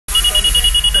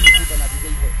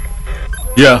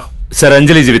Yeah. Sir,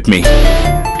 Anjali is with me.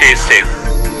 He is safe.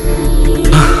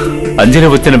 అంజలి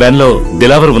వచ్చిన van లో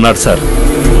దిలావర్ ఉన్నాడు sir.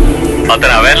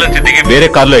 అతను ఆ వ్యాన్ లో దిగి వేరే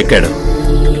కార్ లో ఎక్కాడు.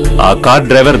 ఆ కార్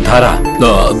డ్రైవర్ ధారా.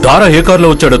 ధారా ఏ కార్ లో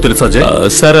వచ్చాడో తెలుసా అజయ్?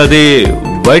 సార్ అది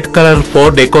white colour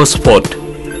Ford echo sport.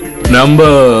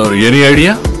 Number any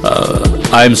idea?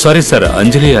 I'm sorry sir,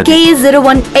 Anjali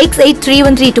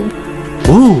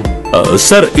KA01X833132.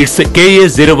 Sir it's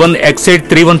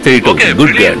KA01X833132.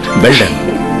 Good girl, well done.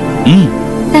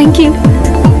 Thank you.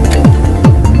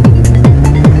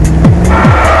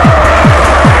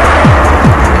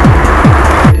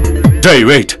 జై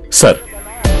వెయిట్ సార్.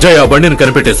 జై ఆ బండిని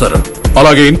కనిపెట్టేశారు.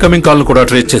 అలాగే ఇన్కమింగ్ కాల్ కూడా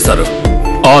ట్రేస్ చేశారు.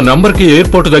 ఆ నంబర్ కి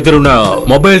ఎయిర్పోర్ట్ దగ్గరున్న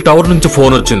మొబైల్ టవర్ నుంచి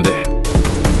ఫోన్ వచ్చింది.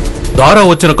 ధారా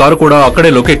వచ్చిన కారు కూడా అక్కడే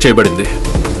లొకేట్ చేయబడింది,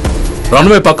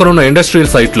 రన్వే పక్కనున్న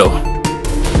ఇండస్ట్రియల్ సైట్ లో.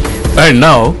 అండ్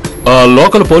నౌ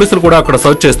లోకల్ పోలీసులు కూడా అక్కడ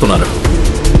సర్చ్ చేస్తున్నారు.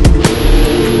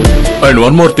 అండ్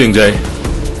వన్ మోర్ థింగ్ జై,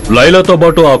 లైలాతో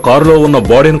పాటు ఆ కారులో ఉన్న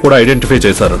బాడీని కూడా ఐడెంటిఫై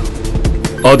చేశారు.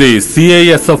 అది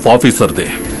CISF ఆఫీసర్ది,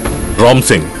 Ram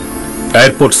Singh,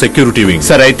 airport security wing.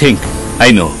 Sir I think I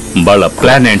know వాళ్ళ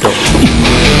ప్లాన్ ఏంటో.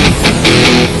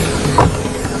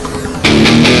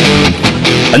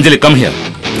 అంజలి కమ్ హియర్.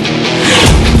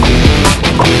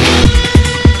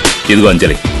 ఇదిగో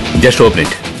అంజలి, జస్ట్ ఓపెన్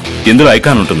ఇట్. ఇందులో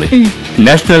ఐకాన్ ఉంటుంది,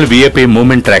 national VIP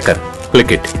movement tracker.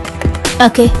 Click it.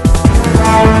 Okay.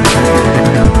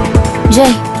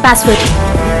 జై, పాస్వర్డ్.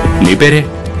 నీ పేరే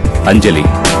అంజలి.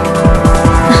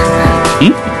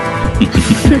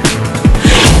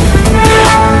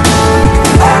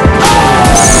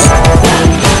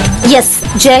 ఎస్,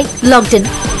 జై లాగ్డ్ ఇన్.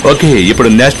 ఓకే, ఇప్పుడు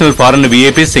నేషనల్ ఫారెన్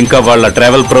VIPs ఇంకా వాళ్ళ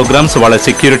ట్రావెల్ ప్రోగ్రామ్స్ వాళ్ళ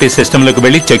సెక్యూరిటీ సిస్టమ్ లోకి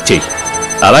వెళ్ళి చెక్ చేయి.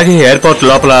 అలాగే ఎయిర్పోర్ట్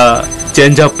లోపల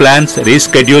change of plans,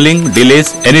 రీస్కెడ్యూలింగ్,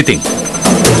 delays, anything.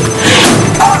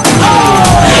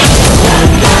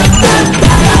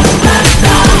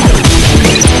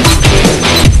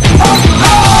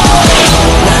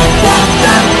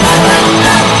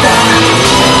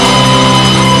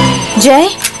 జై,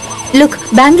 లుక్,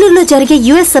 బెంగళూరులో జరిగే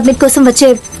US సబ్మిట్ కోసం వచ్చే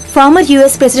farmer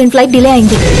US president flight delay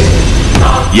అయింది.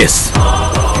 Yes,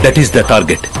 that is the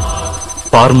target.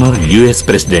 Farmer US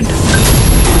president.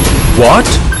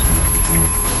 What?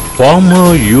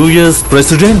 Farmer US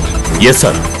president? Yes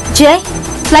sir. జై,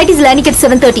 flight is landing at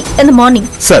 7:30 in the morning.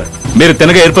 Sir, మీరు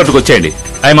తినగా ఎయిర్పోర్ట్కి వచ్చేయండి.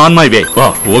 I'm on my way.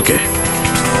 Okay.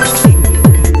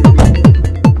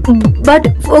 But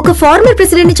ఒక former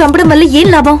president ని చంపడం వల్ల ఏం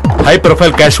లాభం? High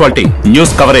profile casualty,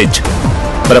 news coverage.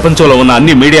 ప్రపంచంలో ఉన్న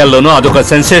అన్ని మీడియాల్లోనూ అదొక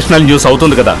సెన్సేషనల్ న్యూస్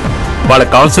అవుతుంది కదా.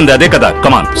 వాళ్ళకి కావాల్సింది అదే కదా.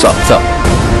 Come on sir. సార్,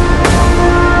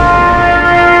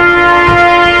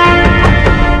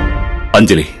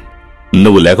 అంజలి,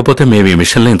 నువ్వు లేకపోతే మేము ఈ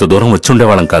మిషన్ లో ఇంత దూరం వచ్చి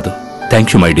ఉండేవాళ్ళం కాదు. Thank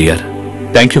you my dear.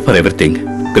 Thank you for everything.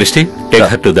 క్రిస్టి, take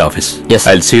her to the office.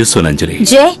 I'll see you soon అంజలి.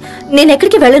 జై, నేను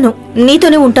ఎక్కడికి వెళ్ళను,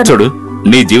 నీతోనే ఉంటాను. చూడు,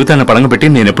 నీ జీవితాన్ని పడంగా పెట్టి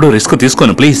నేను ఎప్పుడు రిస్క్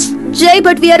తీసుకోను. ప్లీజ్ జై,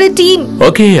 but we are a team.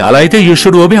 Okay, అలా అయితే you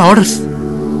should obey orders.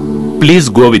 Please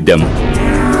go with them.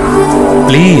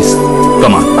 Please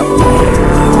come on.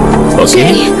 Okay,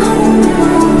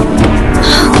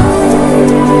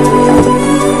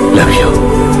 love you.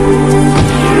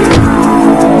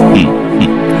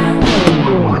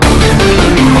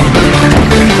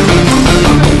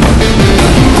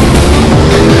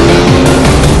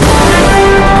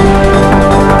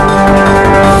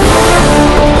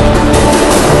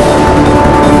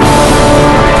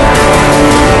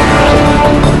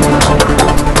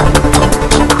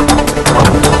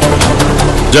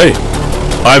 జై,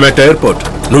 I'm at airport.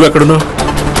 నువ్వెక్కడున్నావు?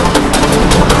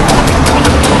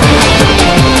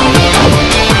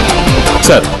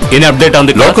 Sir, any update on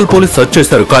the local police search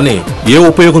చేశారు, కానీ ఏ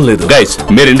ఉపయోగం లేదు. Guys,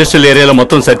 మీరు industrial ఏరియాలో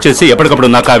మొత్తం సెర్చ్ చేసి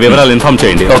ఎప్పటికప్పుడు నాకు ఆ వివరాలు ఇన్ఫార్మ్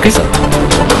చేయండి. Okay sir.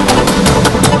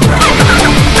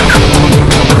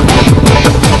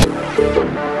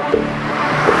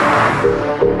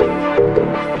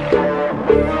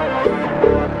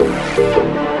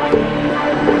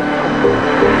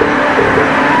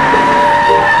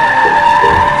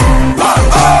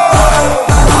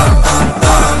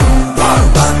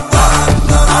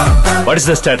 What is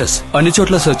the status? అన్ని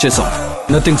చోట్ల సర్చ్ చేసాం,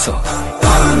 nothing sir.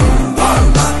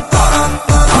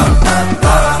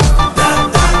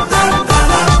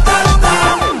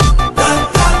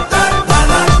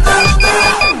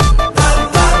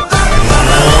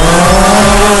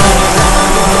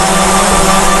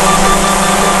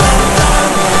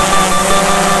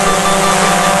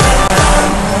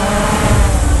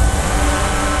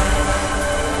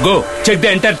 Go, check the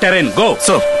entire terrain. Go.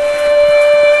 So.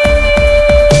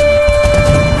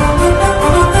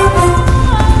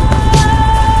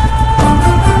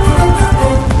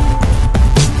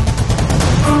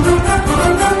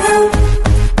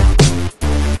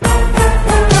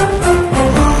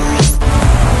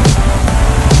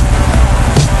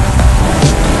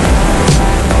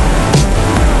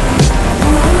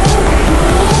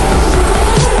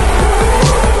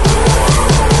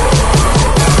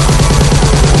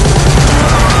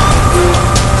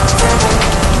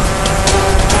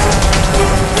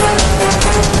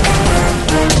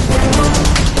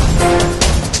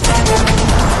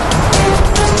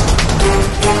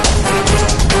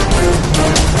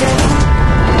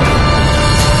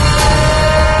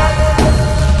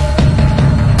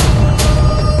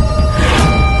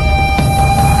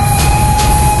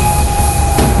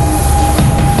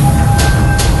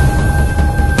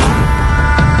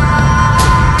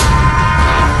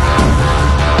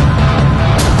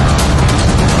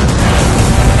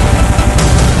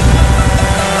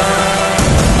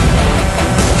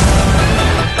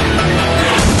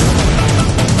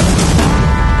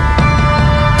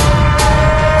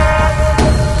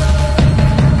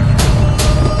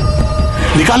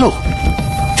 निकालो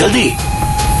जल्दी,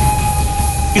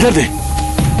 इधर दे।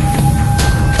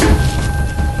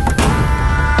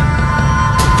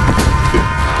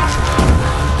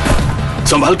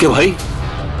 संभाल के भाई,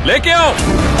 लेके आओ।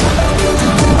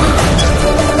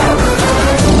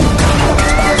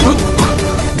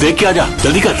 देख के आजा,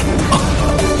 जल्दी कर।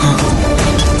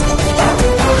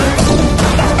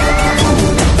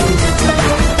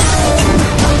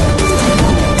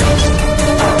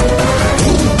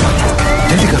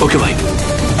 ओके भाई।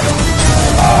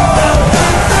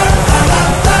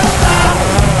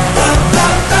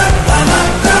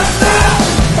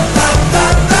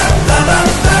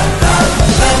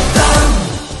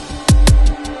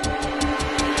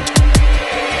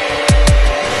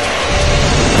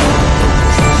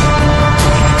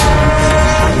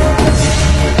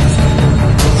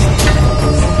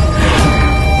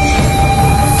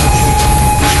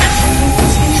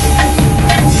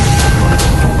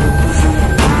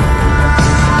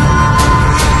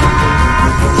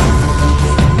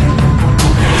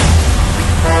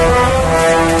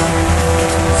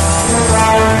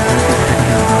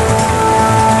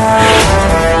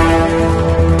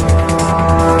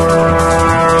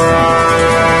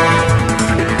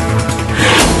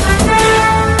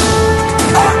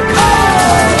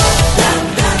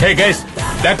 Hey guys,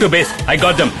 back to base. I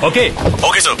got them. Okay?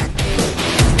 Okay sir.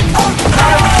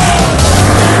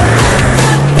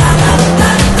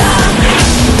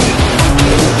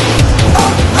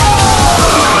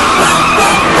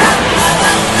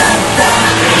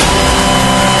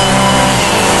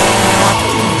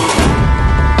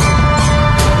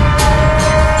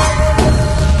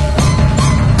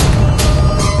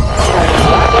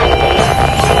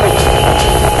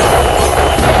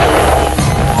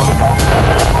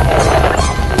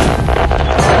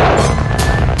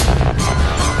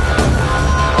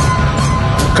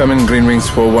 Come in, Green Wings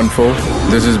 414.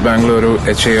 This is Bangalore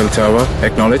HAL Tower.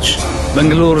 Acknowledge.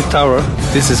 Bangalore Tower.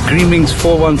 This is Green Wings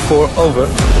 414. Over.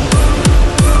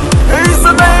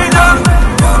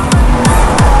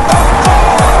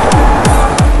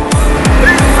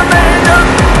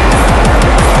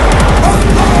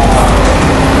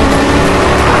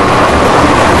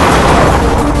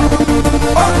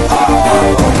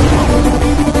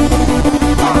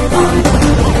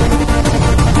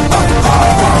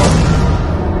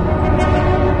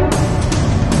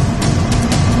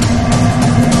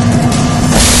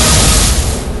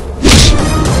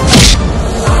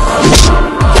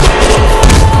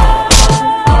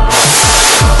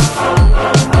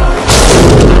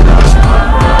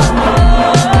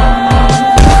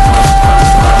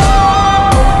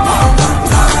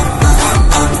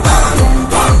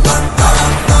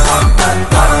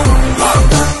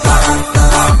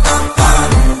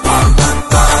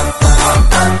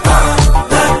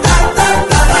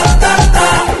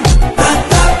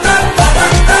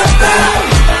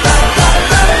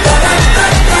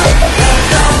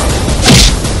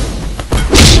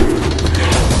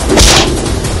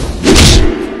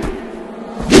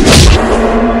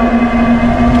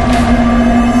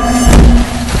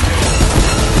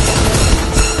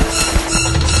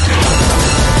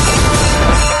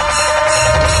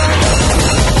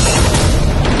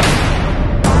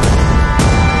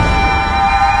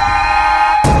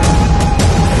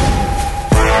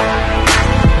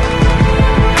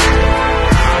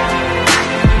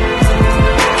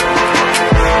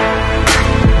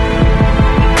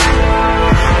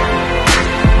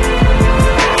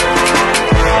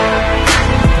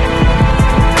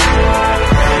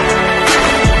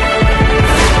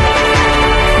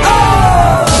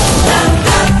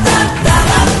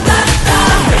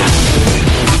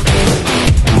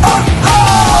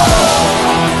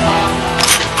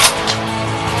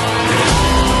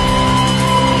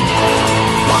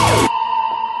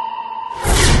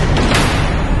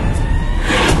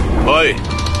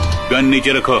 Gun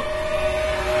नीचे रखो।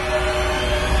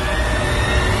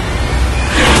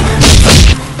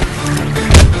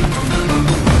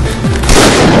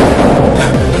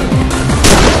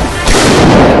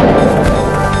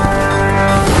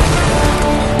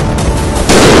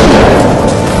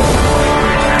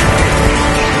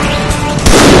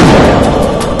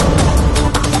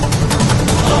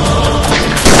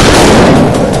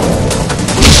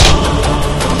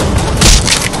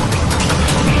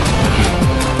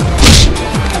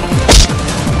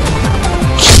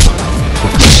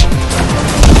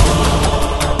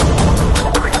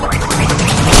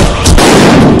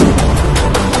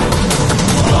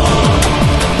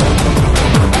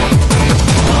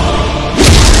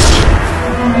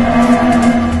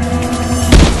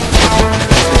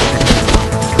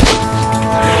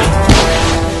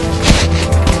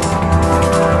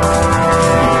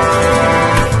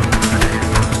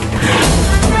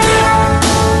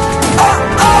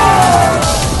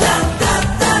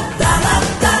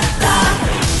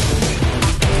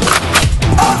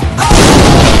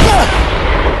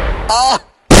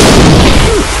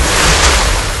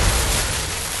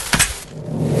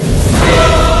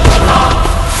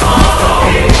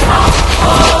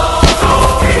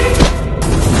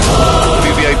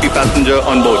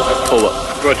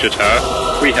 Roger,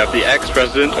 Tower. We have the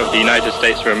ex-president of the United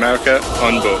States of America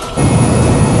on board.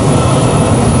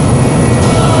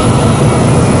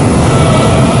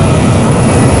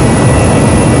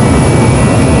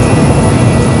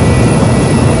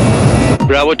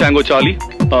 Bravo Tango Charlie,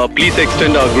 please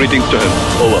extend our greetings to him.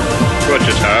 Over.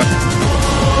 Roger, Tower.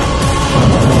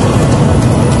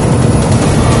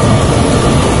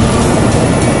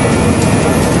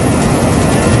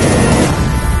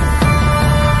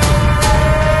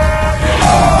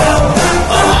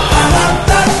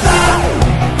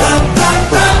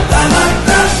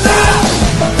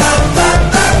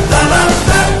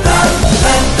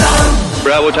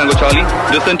 Bravo Tango Charlie,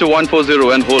 descend to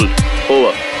 140 and hold.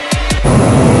 Over.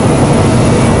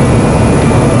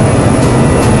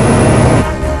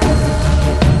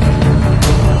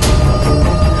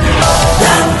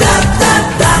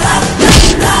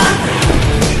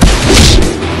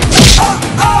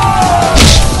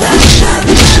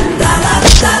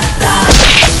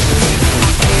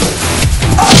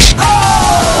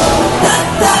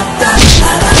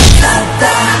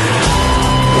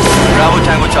 Bravo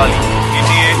Tango Charlie,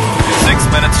 ETA is 6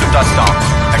 minutes to touchdown.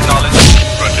 Acknowledge.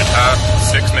 Roger, Tower.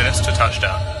 6 minutes to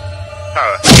touchdown.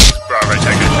 Power. Bravo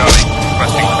Tango Charlie,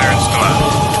 requesting clearance to land.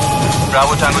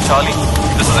 Bravo Tango Charlie,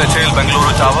 this is HAL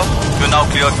Bengaluru Tower. You are now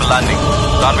cleared for landing.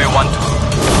 Runway 12.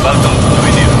 Welcome to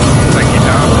India. Thank you,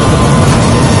 Tower.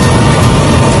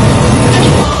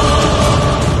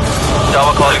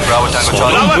 Tower calling Bravo Tango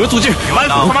Charlie. Now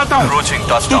approaching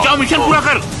touchdown.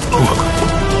 Over.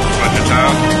 Roger,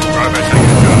 Tower. Bravo Tango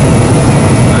Charlie.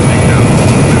 Landing now.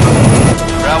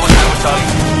 Bravo Tango Charlie.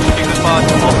 Eagle path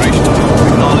operational.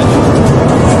 Acknowledge.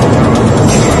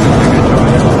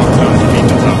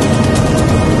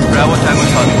 Bravo Tango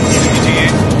Charlie. ETA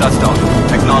touchdown.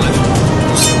 Acknowledge.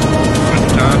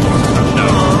 Roger, Tower.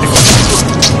 Touchdown.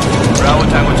 Bravo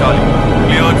Tango Charlie.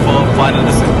 Cleared for final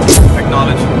descent.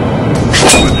 Acknowledge.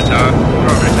 Roger, Tower.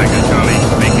 Bravo Tango Charlie.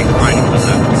 Making final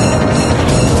descent.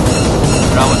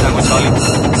 Bravo Tango Charlie.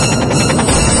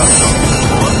 Touchdown.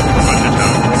 Over.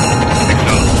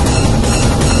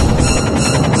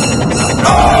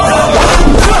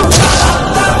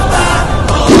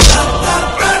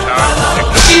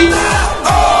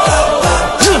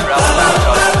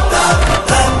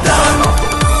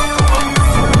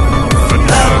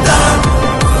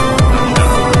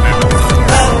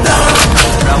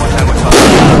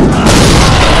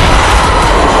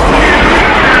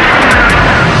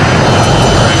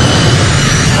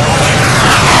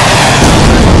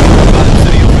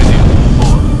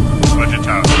 Roger,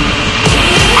 Tower. Acknowledge.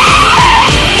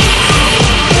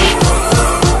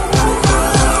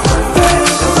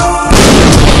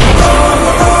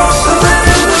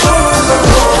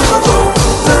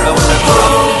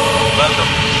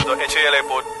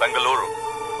 Bengaluru.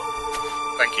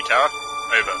 Thank you, Tower.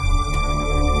 Over.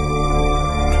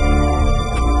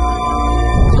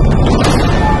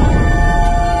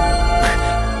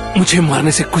 मुझे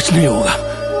मारने से कुछ नहीं होगा।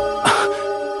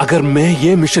 अगर मैं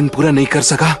ये mission पूरा नहीं कर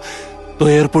सका तो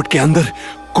एयरपोर्ट के अंदर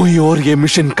कोई और ये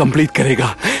मिशन कंप्लीट करेगा।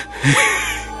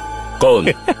 कौन?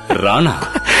 राणा?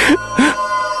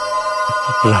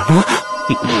 राणा?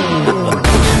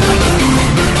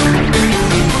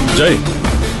 జై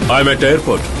I'm at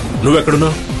airport.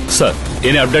 నువ్వెక్కడున్నావు? Sir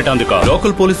any update on the call?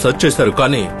 Local police search చేశారు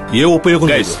కానీ ఏ ఉపయోగం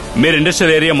లేదు. మీరు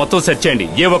ఇండస్ట్రియల్ ఏరియా మొత్తం సెర్చ్ చేయండి,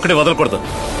 ఏ ఒక్కటి వదలకూడదు.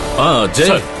 జై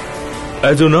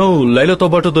యాజ్ యు నో లైలాతో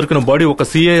పాటు దొరికిన బాడీ ఒక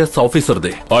సిఐఎస్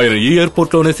ఆఫీసర్దే. ఆయన ఈ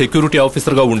ఎయిర్పోర్ట్ లోనే సెక్యూరిటీ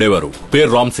ఆఫీసర్ గా ఉండేవారు.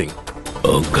 పేరు రామ్ సింగ్.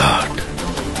 ఓ God.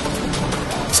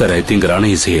 Sir I think Rana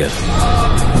is here.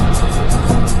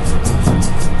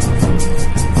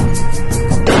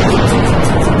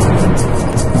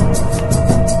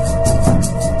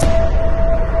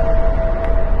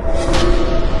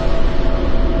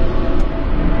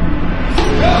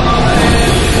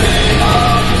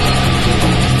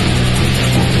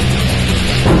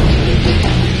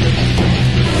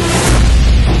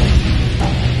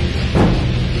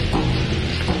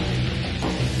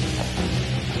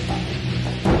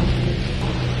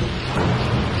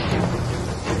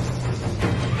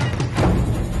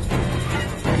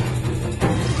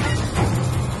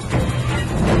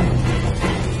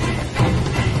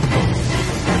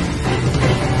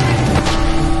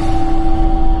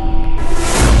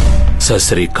 सत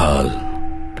श्री अकाल.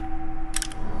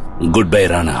 Good bye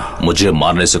Rana. मुझे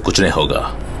मारने से कुछ नहीं होगा.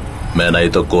 मैं नहीं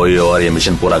तो कोई और ये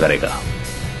मिशन पूरा करेगा.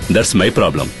 That's my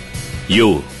problem. You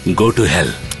go to hell.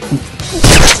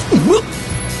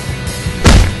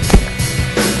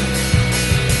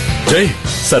 जय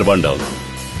sir one down.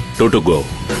 To to go.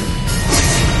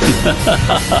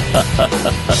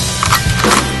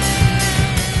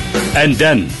 And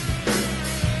then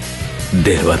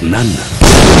There were none.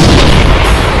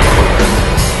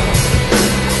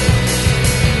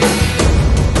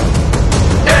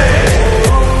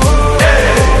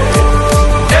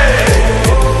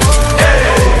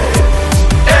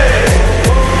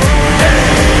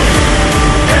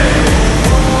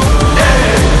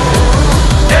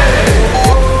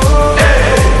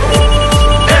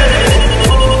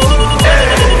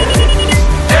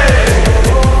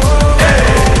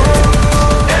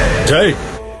 Jay.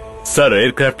 Sir,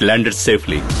 aircraft landed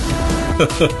safely.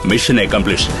 Mission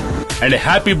accomplished. And a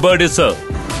happy birthday, sir.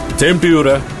 Same to you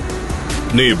రా.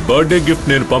 నీ birthday gift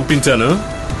నేను పంపించాను,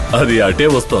 అది అటే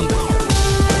వస్తోంది.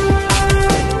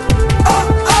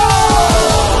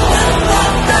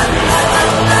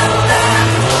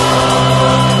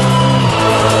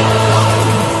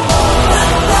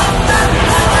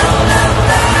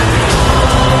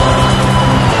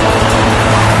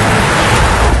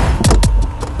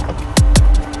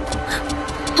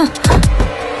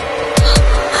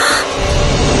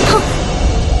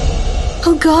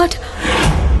 Oh God.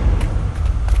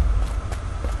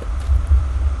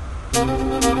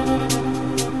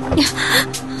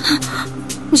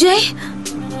 Jay.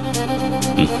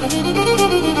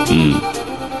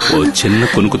 ఓ చిన్న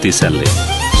కునుకు తీశానులే.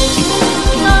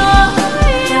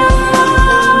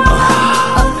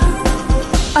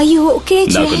 Are you okay,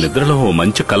 Jay? నాకు నిద్రలో ఓ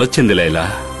మంచి కలొచ్చింది లైలా.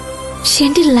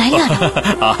 ఏంటి లైలా?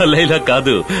 ఆ లైలా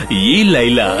కాదు, ఈ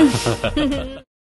లైలా.